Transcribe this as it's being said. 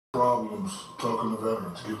problems talking to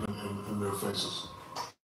veterans, getting in their faces?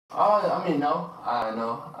 I mean, no. No.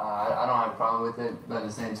 I don't have a problem with it, but at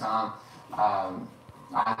the same time,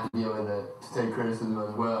 I have to deal with it to take criticism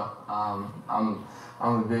as well.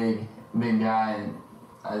 I'm a big guy and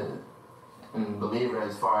a believer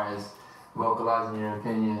as far as vocalizing your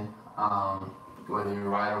opinion, whether you're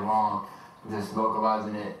right or wrong, just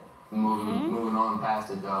vocalizing it, moving on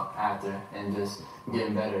past it though after, and just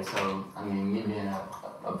getting better. So I mean, me being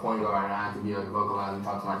a point guard, I have to be able to vocalize and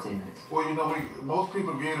talk to my teammates. Well, you know, most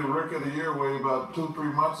people gave it Rookie of the Year away about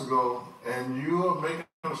 2-3 months ago, and you are making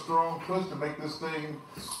a strong push to make this thing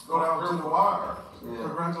go down to the wire. Yeah.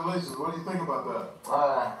 Congratulations. What do you think about that?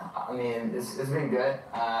 I mean, it's been good.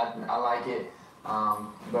 I like it.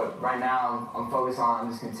 But right now, I'm focused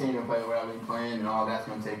on just continuing to play where I've been playing, and all that's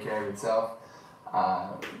going to take care of itself.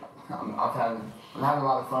 I'm having a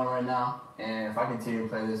lot of fun right now, and if I continue to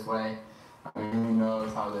play this way, I mean, who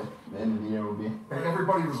knows how the end of the year will be. And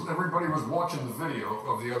everybody was watching the video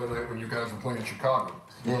of the other night when you guys were playing Chicago.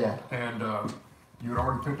 Yeah. And you had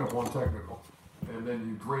already picked up one technical, and then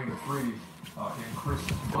you drained a three in Chris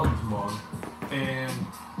Dunn's mug, and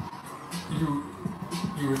you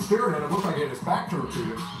were staring at it. It looked like he had his back turned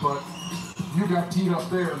to it, but you got teed up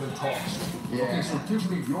there and then tossed. Yeah. Okay, so give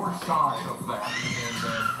me your side of that,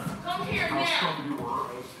 and Come here how now. strong you were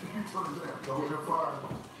as you turned there. Don't get fired.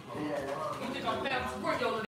 Yeah. You think I'm fast? Where your